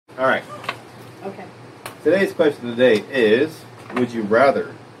All right. Okay. Today's question of the day is: would you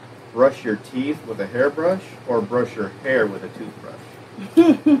rather brush your teeth with a hairbrush or brush your hair with a toothbrush?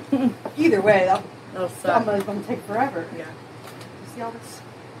 Either way, That'll suck. it's going to take forever. Yeah. You see all this?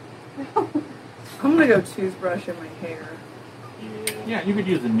 I'm gonna go toothbrush in my hair. Yeah, you could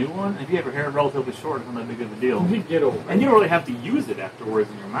use a new one. If you have your hair relatively short, it's not that big of a deal. You get over And you don't really have to use it afterwards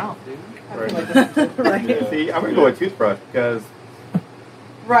in your mouth, do you? I Right. feel like this is Right. Yeah. See, I'm gonna go with toothbrush because,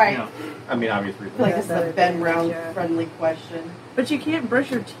 right. Yeah. I mean, obvious reasons. Like this is a Ben Brown Yeah. friendly question. But you can't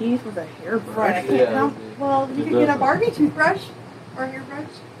brush your teeth with a hairbrush. Right, I can't Yeah. count. Well, you It could get a doesn't. Barbie toothbrush or hairbrush.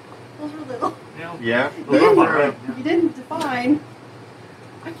 Those were little. Yeah. Yeah. You didn't, Yeah. you didn't define.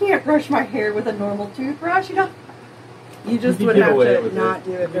 I can't brush my hair with a normal toothbrush. You know, You just You would get have away to with not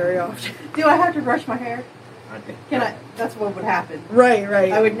do it very often. do I have to brush my hair? I think. Can I? That's what would happen. Right,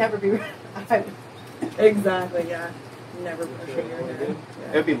 right. I would never be. Exactly, yeah. Never brushing your hair.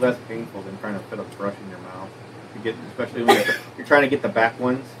 It'd be less painful than trying to fit a brush in your mouth. You get, especially when you're trying to get the back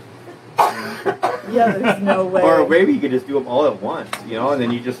ones. Yeah, there's no way. Or maybe you could just do them all at once, and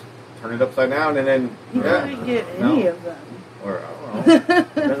then you just turn it upside down and then. You couldn't get any of them. Or I don't know.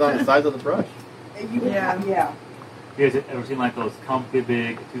 Depends on the size of the brush. You would Yeah. have, yeah. You guys ever seen like those comfy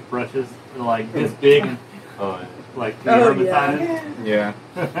big toothbrushes? They're like this big and Oh, like Oh, hermetize Yeah.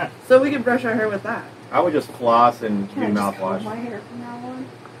 it. So we could brush our hair with that. I would just floss and Can do I just comb mouthwash. my hair from now on?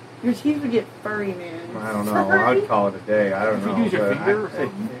 Your teeth would get furry, man. I don't know. I would call it a day. I don't You know. could use your but finger or I-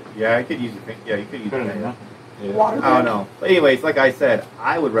 something. Yeah, I could use your finger. Yeah, you could use Better your than finger. nothing. yeah. Water. I don't know. But anyways, like I said,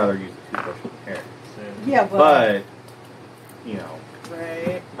 I would rather use a toothbrush with hair. Yeah, but. But,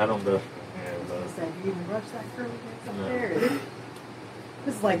 Right. I don't brush my hair, I was but gonna say, do you even brush that curly hair No. up there?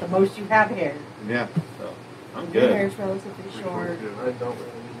 This is like the most you have hair. yeah. So, I'm Your good. hair's relatively short. I don't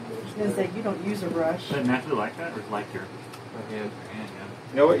really I was gonna say you don't use a brush. Is that naturally like that, or is it like your my hand. hand?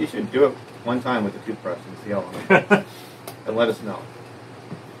 You know what? You should do it one time with the toothbrush and see how long it takes. And let us know.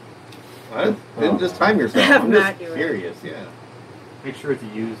 Then just time yourself. Have I'm Matt just do it. curious, yeah. Make sure it's a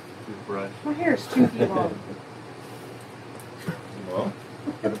used toothbrush. My hair is 2 feet long. Well,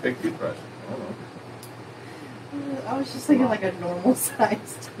 get a big toothbrush. I don't know. I was just thinking like a normal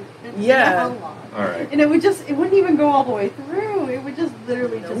sized. Yeah. How long? All right. And it wouldn't even go all the way through. It would just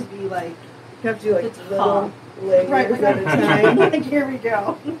literally Nope. just be like, You have to do like It's little hot. layers right, like at a time. like here we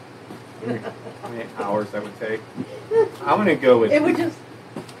go. How many hours that would take? I'm gonna go with. It would just,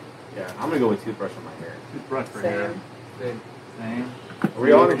 Yeah, I'm gonna go with toothbrush on my hair. Toothbrush for hair. Same. Same. Are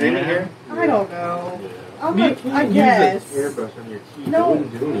we all in agreement Yeah. here? I don't know. Yeah. I'm You like, can't I use guess. a hairbrush on your teeth. No, it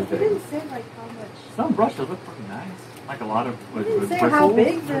wouldn't do you anything. didn't say like how much. Some brushes look pretty nice. Like a lot of. You didn't say how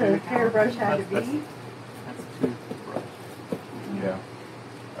big the hairbrush had to That's be. a toothbrush. Yeah.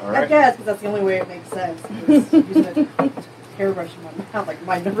 All I right. guess, because that's the only way it makes sense. is using a hairbrush in my mouth, like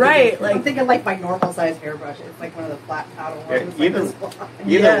my Right, I'm like- thinking like my normal size hairbrush. It's like one of the flat paddle Yeah, ones. either- like this one.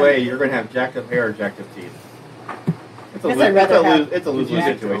 Either Yeah. way, you're gonna have jacked up hair or jacked up teeth. It's a Guess lose. I'd rather have It's a lose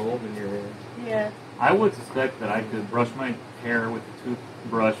jacked situation. Comb in your hair. Yeah. I would suspect that I could brush my hair with a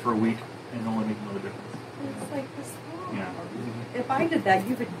toothbrush for a week and only make no difference. It's like this long. Yeah. If I did that,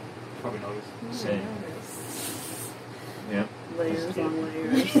 you would Probably notice. Same. notice. Yeah. Layers on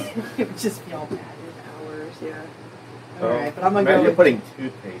layers. It would just be all bad. Hours, yeah. So, All right, but I'm gonna go imagine with. putting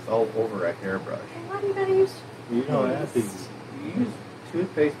toothpaste all over a hairbrush. Why do you gotta use? You don't have to. You use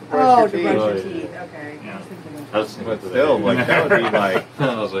toothpaste to brush Oh, your to teeth. brush your Oh, yeah. teeth. Okay. Yeah. I was thinking I was thinking But still, like that would be like.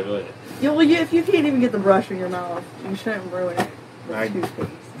 I was like, wait. Yeah, well, if you can't even get the brush in your mouth, you shouldn't ruin it with I- toothpaste.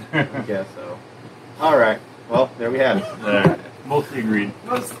 I guess so. All right. Well, there we have it. There. Mostly agreed.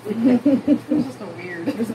 mostly. It was just a weird.